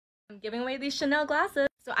I'm giving away these Chanel glasses.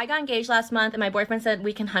 So I got engaged last month and my boyfriend said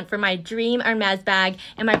we can hunt for my dream Hermes bag,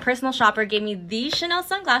 and my personal shopper gave me these Chanel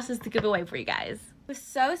sunglasses to give away for you guys. It was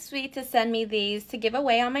so sweet to send me these to give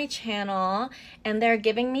away on my channel, and they're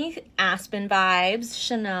giving me aspen vibes,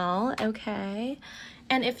 Chanel, okay?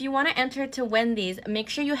 And if you want to enter to win these, make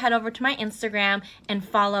sure you head over to my Instagram and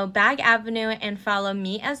follow Bag Avenue and follow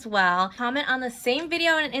me as well. Comment on the same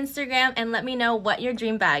video on Instagram and let me know what your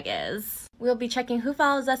dream bag is. We'll be checking who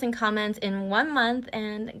follows us in comments in 1 month,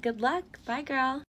 and good luck. Bye, girl.